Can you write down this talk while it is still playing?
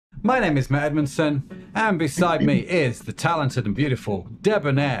My name is Matt Edmondson, and beside me is the talented and beautiful,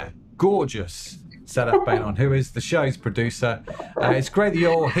 debonair, gorgeous Sadaf Bainon, who is the show's producer. It's great that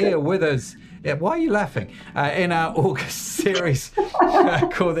you're all here with us. Yeah, why are you laughing? In our August series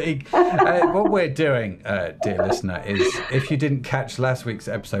called what we're doing, dear listener, is if you didn't catch last week's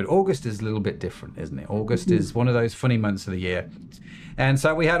episode, August is a little bit different, isn't it? August is one of those funny months of the year. And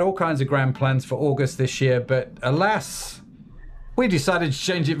so we had all kinds of grand plans for August this year, but alas, we decided to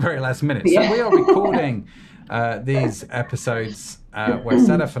change it very last minute. So we are recording these episodes where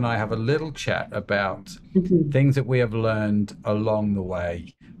Sadaf and I have a little chat about things that we have learned along the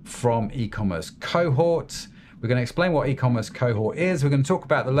way from e-commerce cohort. We're going to explain what e-commerce cohort is. We're going to talk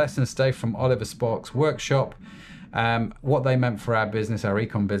about the lessons today from Oliver Sparks' workshop, what they meant for our business, our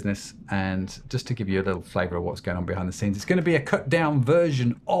e-com business, and just to give you a little flavor of what's going on behind the scenes. It's going to be a cut down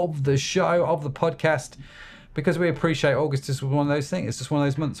version of the show, of the podcast, because we appreciate August is one of those things. It's just one of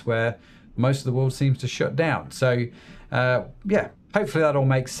those months where most of the world seems to shut down. So, hopefully that all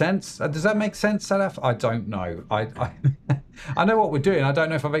makes sense. Does that make sense, Sadaf? I don't know. I know what we're doing. I don't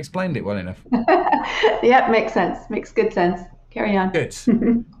know if I've explained it well enough. Yeah, makes sense. Makes good sense. Carry on. Good.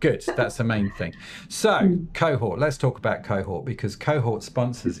 Good. That's the main thing. So, cohort. Let's talk about cohort, because cohort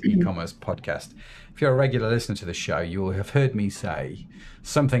sponsors e-commerce podcast. If you're a regular listener to the show, you will have heard me say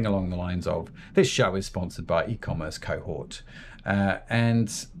something along the lines of, this show is sponsored by e-commerce cohort.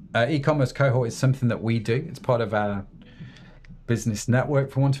 And e-commerce cohort is something that we do. It's part of our business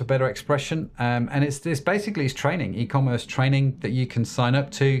network, for want of a better expression. And it's basically training, e-commerce training that you can sign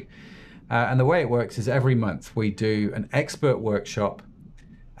up to. And the way it works is every month we do an expert workshop,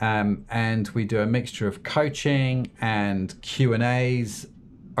 and we do a mixture of coaching and Q&As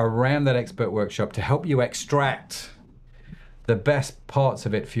around that expert workshop to help you extract the best parts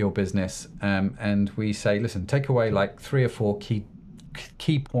of it for your business. And we say, listen, take away like 3 or 4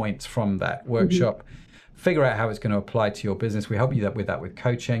 key points from that workshop, figure out how it's going to apply to your business. We help you with that with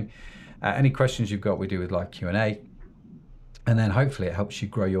coaching. Any questions you've got, we do with live Q&A. And then hopefully it helps you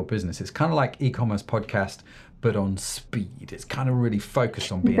grow your business. It's kind of like e-commerce podcast, but on speed. It's kind of really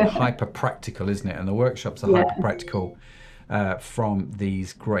focused on being hyper practical, isn't it? And the workshops are hyper practical from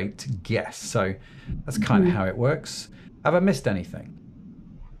these great guests. So that's kind of how it works. Have I missed anything?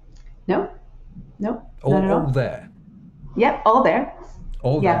 No. All there. Yep, all there.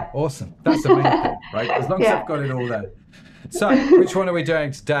 All there. Awesome. That's the main thing, right? As long as I've got it all there. So, which one are we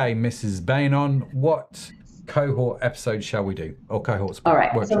doing today, Mrs. Bainon? What cohort episode shall we do? Or cohort spot? All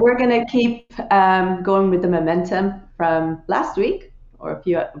right. workshop? So we're going to keep going with the momentum from last week, or a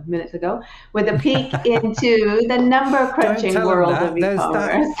few minutes ago, with a peek into the number crunching world of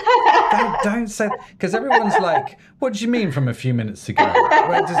e-commerce. Don't say, because everyone's like, what do you mean from a few minutes ago?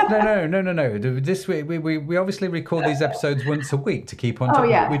 No. This week, we obviously record these episodes once a week to keep on top of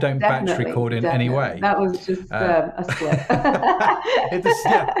it. We don't batch record in any way. That was just a split. It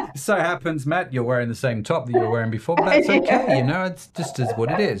so happens, Matt, you're wearing the same top that you were wearing before, but that's okay. It's just as what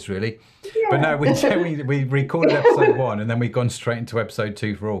it is, really. Yeah. But no, we recorded episode 1 and then we've gone straight into episode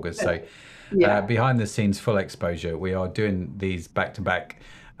 2 for August. So behind the scenes, full exposure. We are doing these back-to-back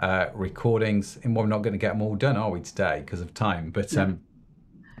recordings, and we're not going to get them all done, are we, today, because of time? But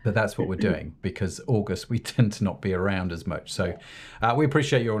that's what we're doing, because August we tend to not be around as much. So we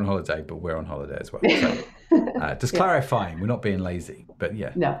appreciate you're on holiday, but we're on holiday as well. So just clarifying, we're not being lazy, but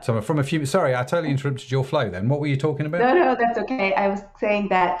So from sorry, I totally interrupted your flow then. What were you talking about? No, that's okay. I was saying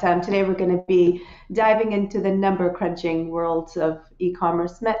that today we're going to be diving into the number crunching world of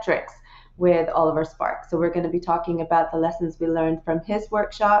e-commerce metrics with Oliver Sparks. So we're going to be talking about the lessons we learned from his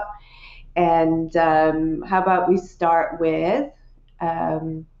workshop. And how about we start with,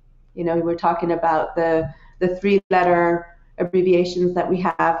 we're talking about the 3-letter abbreviations that we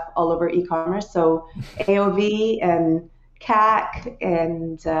have all over e-commerce. So AOV and CAC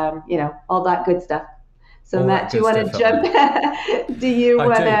and, all that good stuff. So Matt, do you want to jump? Do you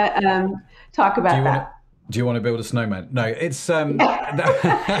want to talk about that? Do you want to build a snowman? No, it's we'll talk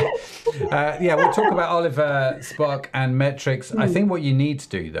about Oliver Spark and metrics. I think what you need to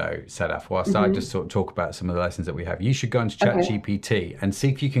do though, Sadaf, whilst I just sort of talk about some of the lessons that we have, you should go into ChatGPT and see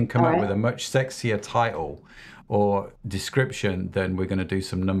if you can come up with a much sexier title or description than we're going to do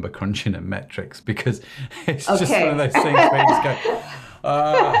some number crunching and metrics, because it's just one of those things where you just go,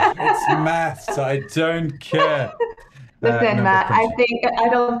 it's maths, I don't care. Listen, Number Matt, crunching. I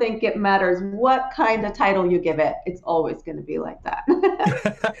don't think it matters what kind of title you give it. It's always going to be like that.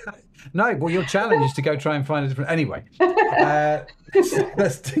 No, well, your challenge is to go try and find a different. Anyway, uh,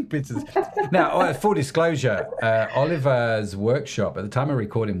 let's take pictures. Now, full disclosure, Oliver's workshop at the time of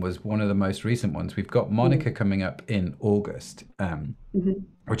recording was one of the most recent ones. We've got Monica coming up in August,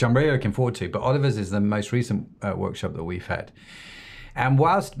 which I'm really looking forward to. But Oliver's is the most recent workshop that we've had. And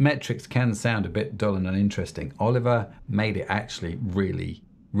whilst metrics can sound a bit dull and uninteresting, Oliver made it actually really,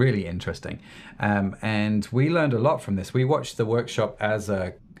 really interesting. And we learned a lot from this. We watched the workshop as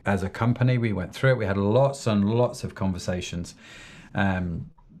a company. We went through it. We had lots and lots of conversations. And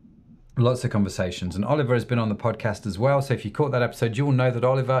Oliver has been on the podcast as well. So if you caught that episode, you'll know that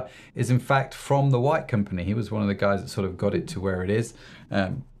Oliver is in fact from the White Company. He was one of the guys that sort of got it to where it is.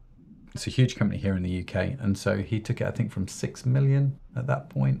 It's a huge company here in the UK. And so he took it, I think, from 6 million at that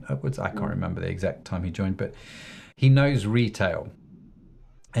point upwards. I can't remember the exact time he joined, but he knows retail.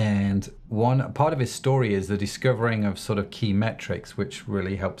 And one part of his story is the discovering of sort of key metrics, which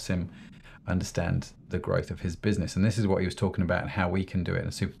really helps him understand the growth of his business. And this is what he was talking about and how we can do it in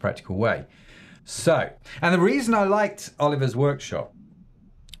a super practical way. So, and the reason I liked Oliver's workshop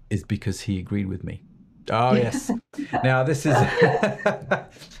is because he agreed with me. Oh, yes. Now, this is,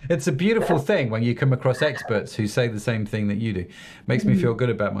 it's a beautiful thing when you come across experts who say the same thing that you do. Makes me feel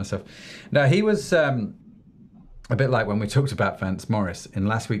good about myself. Now, he was a bit like when we talked about Vance Morris in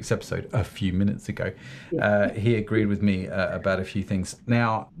last week's episode a few minutes ago. He agreed with me about a few things.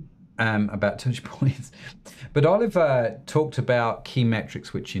 Now, about touch points. But Oliver talked about key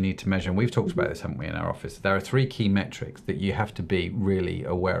metrics which you need to measure. And we've talked about this, haven't we, in our office? There are 3 key metrics that you have to be really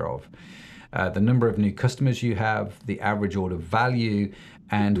aware of. The number of new customers you have, the average order value,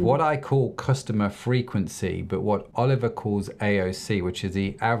 and what I call customer frequency, but what Oliver calls AOC, which is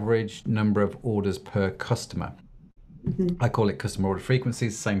the average number of orders per customer. I call it customer order frequency,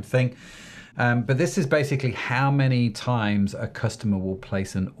 it's the same thing. But this is basically how many times a customer will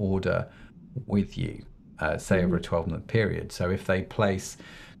place an order with you, say over a 12-month period. So if they place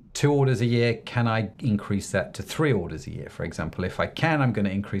 2 orders a year, can I increase that to 3 orders a year, for example? If I can, I'm going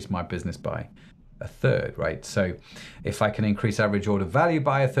to increase my business by a third, right? So if I can increase average order value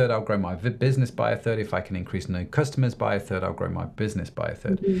by a third, I'll grow my business by a third. If I can increase new customers by a third, I'll grow my business by a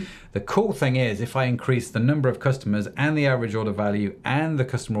third. The cool thing is, if I increase the number of customers and the average order value and the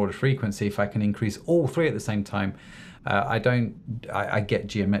customer order frequency, if I can increase all 3 at the same time, I get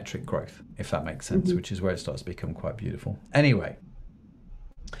geometric growth, if that makes sense, which is where it starts to become quite beautiful. Anyway,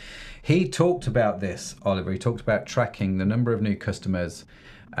 he talked about this, Oliver. He talked about tracking the number of new customers,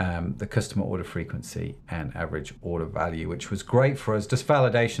 the customer order frequency, and average order value, which was great for us. Just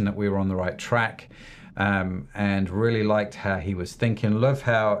validation that we were on the right track, and really liked how he was thinking. Love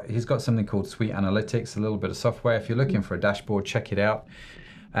how he's got something called Suite Analytics, a little bit of software. If you're looking for a dashboard, check it out.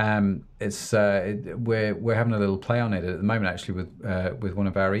 We're having a little play on it at the moment, actually, with one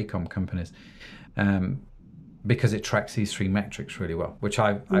of our e-com companies. Because it tracks these 3 metrics really well, which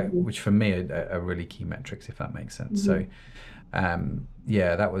which for me are really key metrics, if that makes sense. So,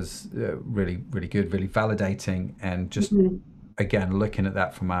 yeah, that was really, really good, really validating, and just again looking at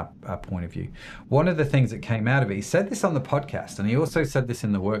that from our point of view. One of the things that came out of it, he said this on the podcast, and he also said this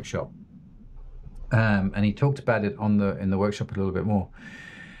in the workshop, and he talked about it in the workshop a little bit more,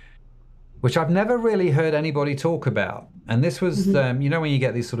 which I've never really heard anybody talk about. And this was, you know, when you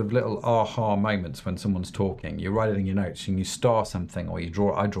get these sort of little aha moments when someone's talking, you write it in your notes and you star something, or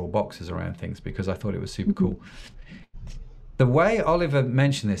I draw boxes around things because I thought it was super cool. The way Oliver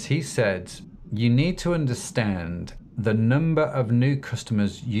mentioned this, he said, you need to understand the number of new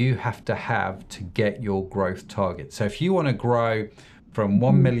customers you have to get your growth target. So if you want to grow from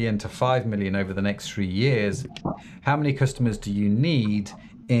 1 million to 5 million over the next 3 years, how many customers do you need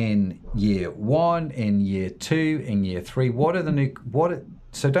in year 1, in year 2, in year 3?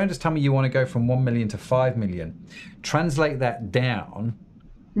 So don't just tell me you want to go from 1 million to 5 million. Translate that down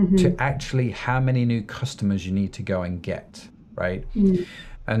to actually how many new customers you need to go and get, right?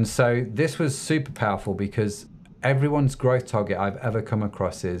 And so this was super powerful, because everyone's growth target I've ever come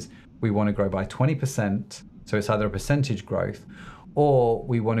across is we want to grow by 20%. So it's either a percentage growth, or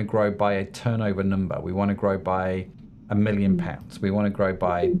we want to grow by a turnover number. We want to grow by £1 million. We want to grow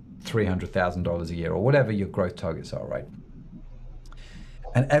by $300,000 a year, or whatever your growth targets are, right?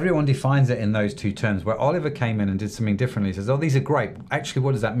 And everyone defines it in those 2 terms, where Oliver came in and did something differently. He says, oh, these are great. Actually,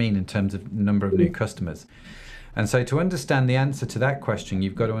 what does that mean in terms of number of new customers? And so to understand the answer to that question,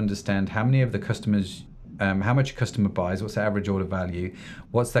 you've got to understand how many of the customers, how much a customer buys, what's the average order value,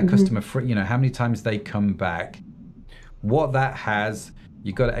 what's that customer, how many times they come back, what that has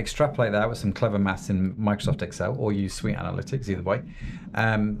You've got to extrapolate that with some clever maths in Microsoft Excel or use Suite Analytics, either way,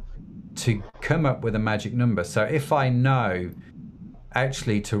 to come up with a magic number. So if I know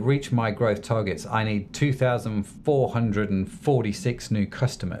actually to reach my growth targets, I need 2,446 new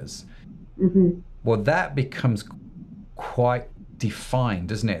customers, well, that becomes quite defined,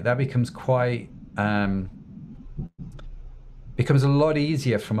 doesn't it? That becomes quite... becomes a lot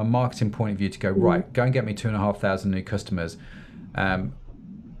easier from a marketing point of view to go, right, go and get me 2,500 new customers.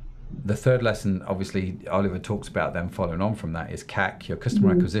 The third lesson, obviously, Oliver talks about them following on from that, is CAC, your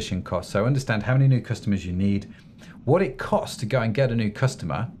customer acquisition cost. So understand how many new customers you need, what it costs to go and get a new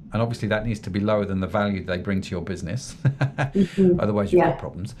customer, and obviously that needs to be lower than the value they bring to your business. Otherwise you've got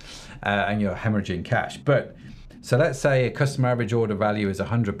problems, and you're hemorrhaging cash. But so let's say a customer average order value is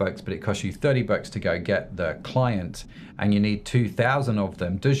 $100, but it costs you $30 to go get the client, and you need 2,000 of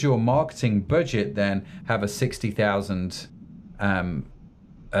them. Does your marketing budget then have a 60,000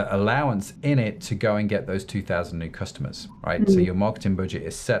 allowance in it to go and get those 2,000 new customers, right? So your marketing budget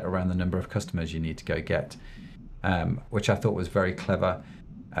is set around the number of customers you need to go get, which I thought was very clever,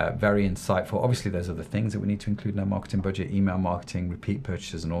 very insightful. Obviously, there's other things that we need to include in our marketing budget, email marketing, repeat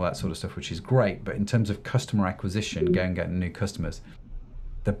purchases, and all that sort of stuff, which is great. But in terms of customer acquisition, going and getting new customers,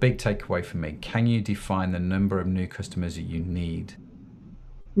 the big takeaway for me, can you define the number of new customers that you need?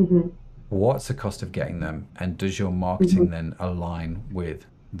 What's the cost of getting them? And does your marketing then align with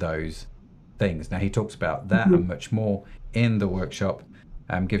those things? Now, he talks about that and much more in the workshop,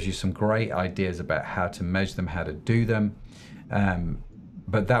 gives you some great ideas about how to measure them, how to do them.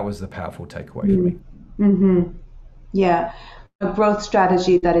 But that was the powerful takeaway for me. Yeah, a growth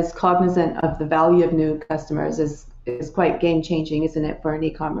strategy that is cognizant of the value of new customers is quite game changing, isn't it, for an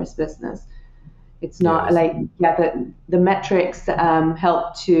e-commerce business? It's not the metrics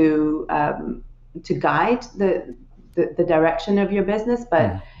help to guide the direction of your business,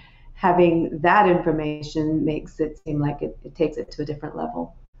 but having that information makes it seem like it takes it to a different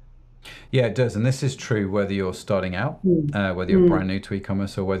level. Yeah, it does. And this is true whether you're starting out, whether you're brand new to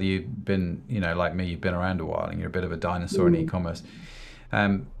e-commerce, or whether you've been, like me, you've been around a while and you're a bit of a dinosaur in e-commerce.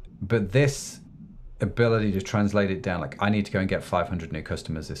 But this ability to translate it down, like I need to go and get 500 new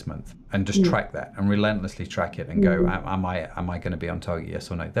customers this month, and just track that and relentlessly track it and go, am I going to be on target, yes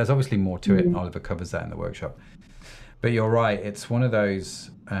or no? There's obviously more to it, and Oliver covers that in the workshop. But you're right, it's one of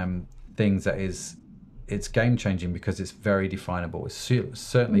those things that it's game changing because it's very definable. It's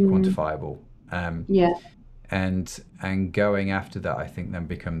certainly quantifiable. And going after that, I think then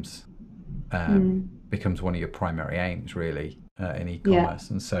becomes one of your primary aims, really, in e-commerce.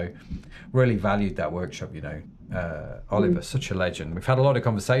 And so really valued that workshop, Oliver, such a legend. We've had a lot of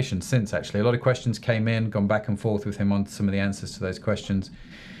conversations since, actually. A lot of questions came in, gone back and forth with him on some of the answers to those questions.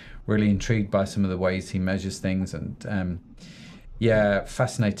 Really intrigued by some of the ways he measures things, and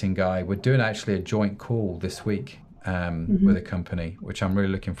fascinating guy. We're doing actually a joint call this week with a company, which I'm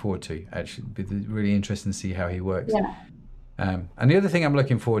really looking forward to. Actually, it'll be really interesting to see how he works. And the other thing I'm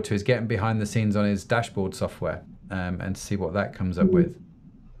looking forward to is getting behind the scenes on his dashboard software and see what that comes up with.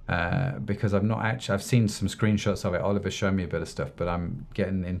 Because I've seen some screenshots of it. Oliver showed me a bit of stuff, but I'm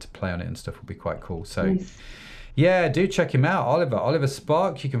getting into play on it and stuff will be quite cool. So. Yeah, do check him out, Oliver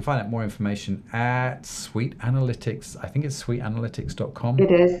Spark. You can find out more information at Suite Analytics. I think it's suiteanalytics.com.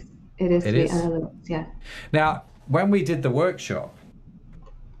 It is Suite Analytics, yeah. Now, when we did the workshop,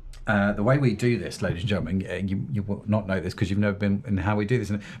 the way we do this, ladies and gentlemen, you will not know this because you've never been in how we do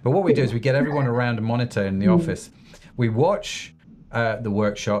this. But what we do is we get everyone around a monitor in the office. We watch the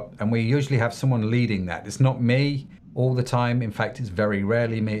workshop, and we usually have someone leading that. It's not me all the time. In fact, it's very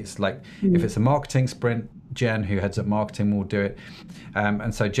rarely me. It's like if it's a marketing sprint, Jen, who heads up marketing, will do it.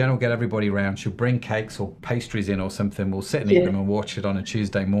 And so Jen will get everybody around. She'll bring cakes or pastries in or something. We'll sit and eat them and watch it on a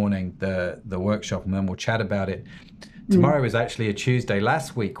Tuesday morning, the workshop, and then we'll chat about it. Tomorrow is actually a Tuesday.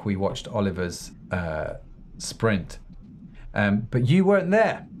 Last week we watched Oliver's sprint. But you weren't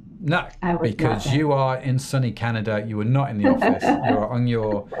there. No, because you are in sunny Canada. You were not in the office. You were on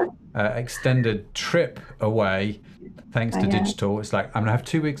your extended trip away. Thanks to digital, it's like I'm gonna have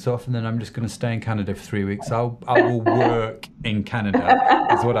 2 weeks off, and then I'm just gonna stay in Canada for 3 weeks. I will work in Canada.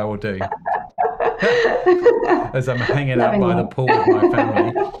 Is what I will do. As I'm hanging out by the pool with my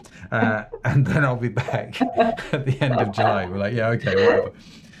family, and then I'll be back at the end of July. We're like, okay, whatever.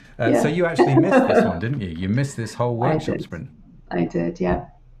 So you actually missed this one, didn't you? You missed this whole workshop sprint. I did, yeah.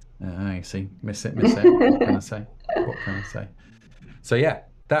 I see. Miss it. What can I say? So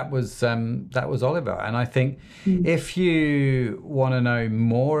that was Oliver, and I think if you want to know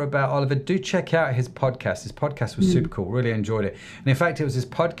more about Oliver, do check out his podcast. His podcast was super cool. Really enjoyed it, and in fact, it was his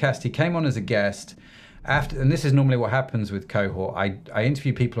podcast. He came on as a guest. and this is normally what happens with Cohort, I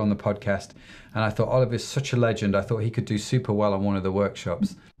interview people on the podcast, and I thought Oliver's such a legend. I thought he could do super well on one of the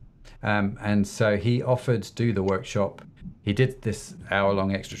workshops. And so he offered to do the workshop. He did this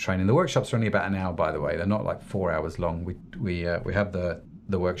hour-long extra training. The workshops are only about an hour, by the way. They're not like 4 hours long. We have the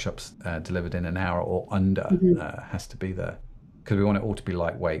workshops delivered in an hour or under. Has to be there because we want it all to be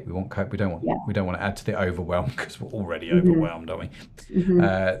lightweight. We don't want to add to the overwhelm because we're already overwhelmed, aren't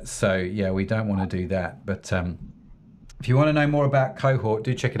we? So yeah, we don't want to do that. But if you want to know more about Cohort,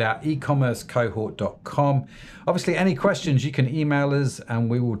 do check it out, ecommercecohort.com. Obviously, any questions, you can email us and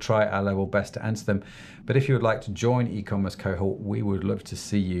we will try our level best to answer them. But if you would like to join eCommerce Cohort, we would love to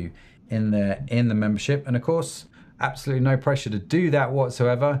see you in the membership. And of course, absolutely no pressure to do that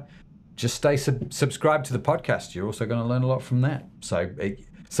whatsoever. Just stay subscribed to the podcast. You're also going to learn a lot from that. So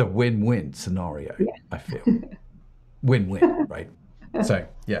it's a win-win scenario, I feel. Win-win, right? So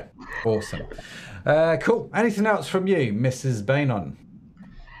yeah, awesome. Cool. Anything else from you, Mrs. Bainon?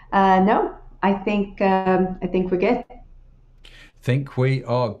 No, I think we're good. Think we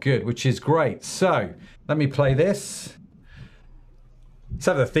are good, which is great. So let me play this. Let's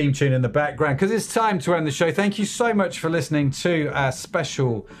have the theme tune in the background because it's time to end the show. Thank you so much for listening to our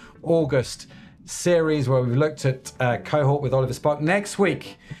special August series where we've looked at Cohort with Oliver Spark. Next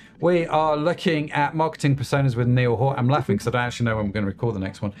week, we are looking at marketing personas with Neil Hort. I'm laughing because I don't actually know when we're going to record the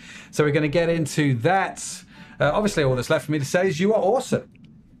next one. So we're going to get into that. Obviously, all that's left for me to say is you are awesome.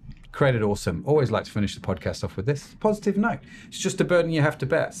 Created awesome. Always like to finish the podcast off with this positive note. It's just a burden you have to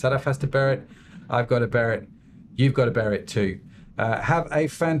bear. Sadaf has to bear it. I've got to bear it. You've got to bear it too. Have a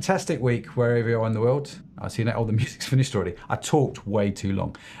fantastic week wherever you are in the world. I see now. Oh, the music's finished already. I talked way too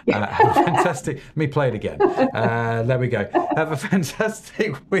long. Have a fantastic. Let me play it again. There we go. Have a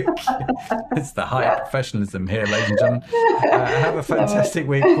fantastic week. It's the height of professionalism here, ladies and gentlemen. Have a fantastic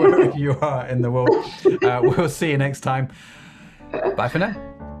week wherever you are in the world. We'll see you next time. Bye for now.